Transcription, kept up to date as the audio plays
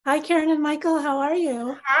Hi, Karen and Michael. How are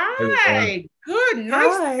you? How's it going? Hi, good,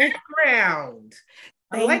 nice Hi. background.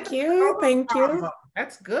 I like Thank the you. color Thank you. combo.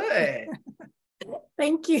 That's good.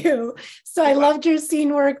 Thank you. So I Well, loved your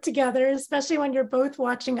scene work together, especially when you're both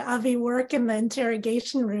watching Avi work in the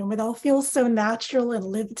interrogation room. It all feels so natural and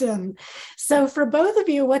lived in. So for both of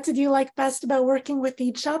you, what did you like best about working with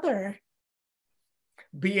each other?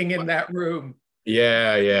 being in that room.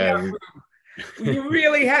 Yeah, yeah. You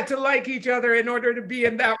really had to like each other in order to be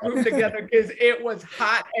in that room together because it was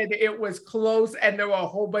hot and it was close, and there were a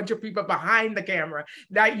whole bunch of people behind the camera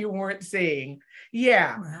that you weren't seeing.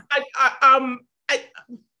 Yeah. Wow. I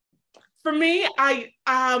for me, I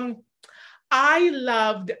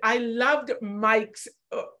loved Mike's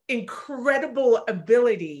incredible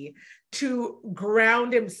ability to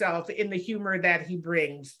ground himself in the humor that he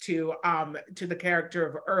brings to the character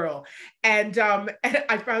of Earl. And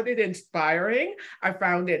I found it inspiring. I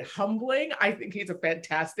found it humbling. I think he's a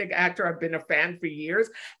fantastic actor. I've been a fan for years.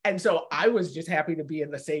 And so I was just happy to be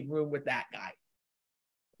in the same room with that guy.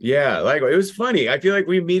 Yeah, like it was funny. I feel like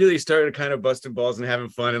we immediately started kind of busting balls and having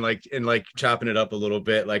fun and chopping it up a little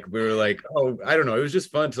bit. Like we were like, oh, I don't know. It was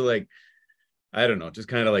just fun to I don't know, just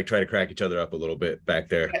kind of like try to crack each other up a little bit back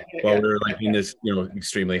there while Yeah, we were like in this,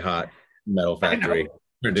 extremely hot metal I know. factory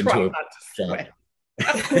turned Try into a not to shop. sweat.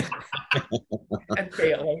 And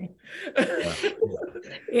failing. Yeah.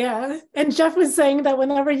 Yeah. And Jeff was saying that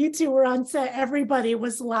whenever you two were on set, everybody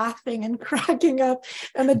was laughing and cracking up.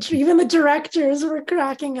 And even the directors were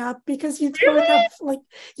cracking up because you both Really? have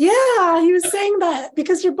yeah, he was saying that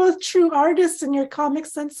because you're both true artists and your comic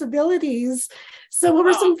sensibilities. So what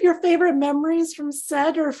were some Oh, of your favorite memories from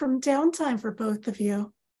set or from downtime for both of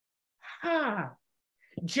you? ah.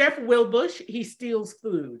 Jeff Wilbush, he steals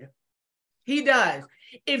food. He does.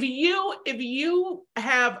 If you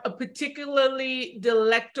have a particularly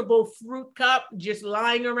delectable fruit cup just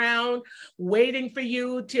lying around waiting for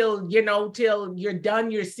you till you're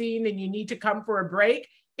done your scene and you need to come for a break,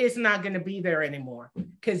 it's not going to be there anymore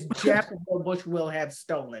because Jeff Bush will have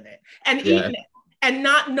stolen it and Yeah. eaten it and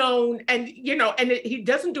not known, he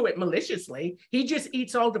doesn't do it maliciously. He just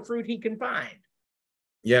eats all the fruit he can find.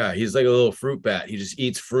 Yeah, he's like a little fruit bat. He just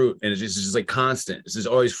eats fruit and it's just like constant. It's just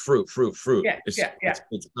always fruit, fruit, fruit. Yeah, It's yeah, yeah. it's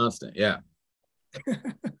it's constant. Yeah.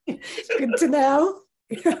 Good to know.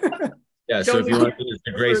 Yeah. So Don't if leave you want to your use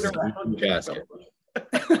the graces, you around can Jeff ask it.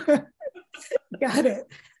 Wilbush. Got it.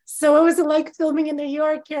 So what was it like filming in New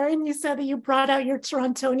York, Karen? You said that you brought out your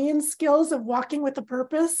Torontonian skills of walking with a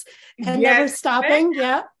purpose and never Yes, ma'am. stopping.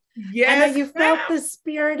 Yeah. And that Yes, you felt ma'am. the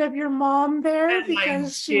spirit of your mom there And I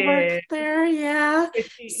because she worked did. there. Yeah.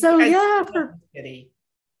 She, So and yeah, she for loved the city.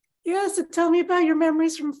 so tell me about your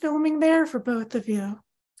memories from filming there for both of you.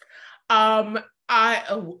 Um,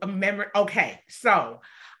 a memory. Okay, so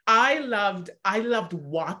I loved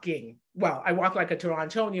walking. Well, I walk like a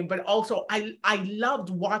Torontonian, but also I loved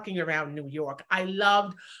walking around New York. I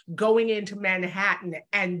loved going into Manhattan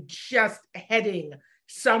and just heading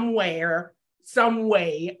somewhere, some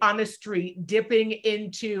way on a street, dipping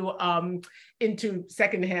into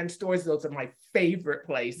secondhand stores. Those are my favorite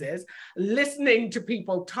places. Listening to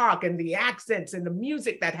people talk and the accents and the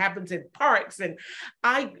music that happens in parks. And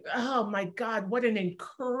oh my God, what an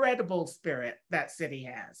incredible spirit that city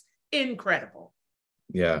has. Incredible.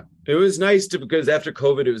 Yeah. It was nice to because after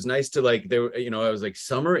COVID, it was nice to like there, I was like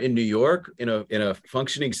summer in New York in a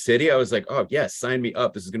functioning city. I was like, oh yes, sign me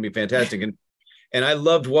up. This is gonna be fantastic. And I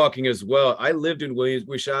loved walking as well. I lived in Williams.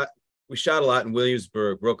 We shot a lot in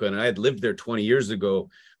Williamsburg, Brooklyn, and I had lived there 20 years ago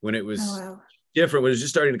when it Oh was wow. different, when it was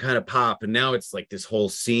just starting to kind of pop. And now it's like this whole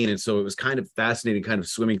scene. And so it was kind of fascinating, kind of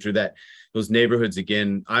swimming through those neighborhoods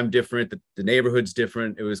again. I'm different. The neighborhood's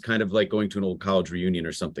different. It was kind of like going to an old college reunion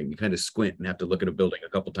or something. You kind of squint and have to look at a building a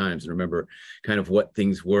couple times and remember kind of what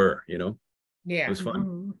things were. It Yeah. was fun.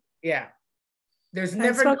 Mhm. Yeah. There's I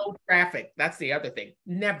never spoke no traffic. That's the other thing.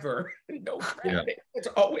 Never no Yeah. traffic. It's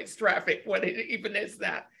always traffic when it even is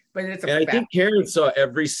that. But it's a And I fact. think Karen saw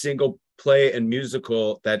every single play and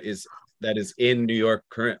musical that is in New York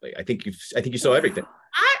currently. I think you saw everything. wow.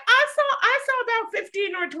 I saw about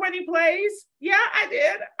 15 or 20 plays. Yeah, I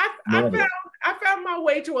did. I found Marvelous. I found my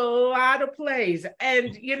way to a lot of plays.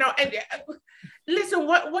 And listen,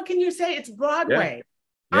 what can you say? It's Yeah. Broadway.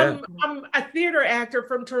 Yeah. I'm a theater actor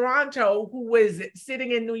from Toronto who was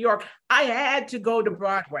sitting in New York. I had to go to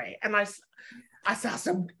Broadway, and I saw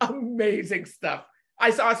some amazing stuff. I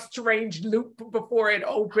saw Strange Loop before it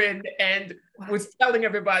opened and Wow. was telling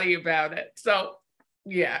everybody about it. So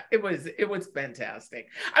yeah, it was fantastic.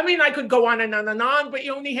 I mean, I could go on and on and on, but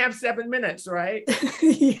you only have 7 minutes, right? New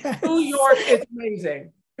Yes. York is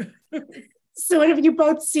amazing. So what have you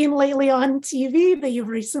both seen lately on TV that you've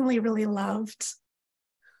recently really loved?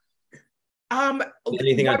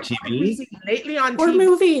 Anything on TV? Lately on Or TV?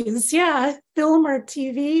 movies, yeah. Film or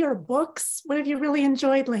TV or books. What have you really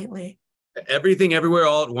enjoyed lately? Everything Everywhere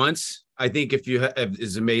All at Once. I think if you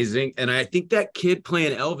is amazing, and I think that kid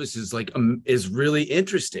playing Elvis is like is really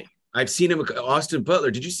interesting. I've seen him, Austin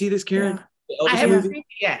Butler. Did you see this, Karen? Yeah. The Elvis I haven't movie? seen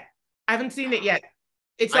it yet. I haven't seen it yet.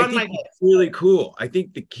 It's I on my think list. it's really cool. I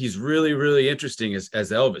think that he's really, really interesting as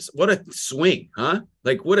Elvis. What a swing, huh?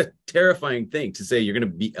 Like, what a terrifying thing to say you're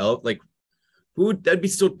going to be Elvis. Like, who would that'd be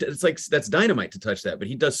so? It's like that's dynamite to touch that, but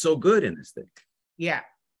he does so good in this thing. Yeah.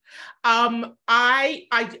 I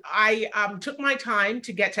took my time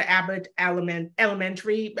to get to Abbott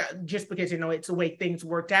Elementary just because, you know, it's the way things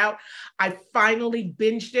worked out. I finally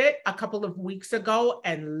binged it a couple of weeks ago,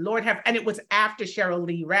 and and it was after Cheryl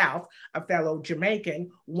Lee Ralph, a fellow Jamaican,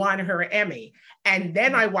 won her Emmy. And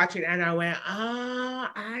then I watched it and I went,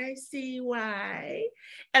 I see why.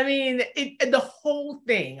 I mean, the whole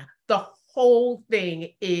thing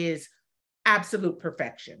is absolute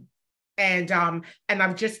perfection. And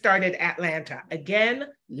I've just started Atlanta again,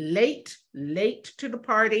 late to the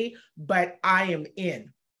party, but I am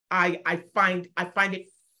in. I find it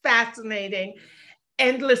fascinating,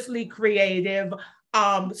 endlessly creative,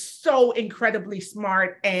 so incredibly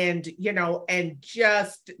smart, and you know, and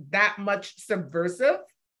just that much subversive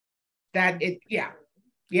that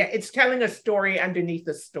it's telling a story underneath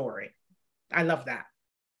a story. I love that.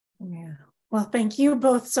 Yeah. Well, thank you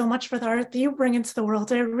both so much for the art that you bring into the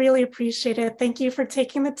world. I really appreciate it. Thank you for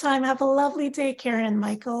taking the time. Have a lovely day, Karen,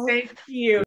 Michael. Thank you.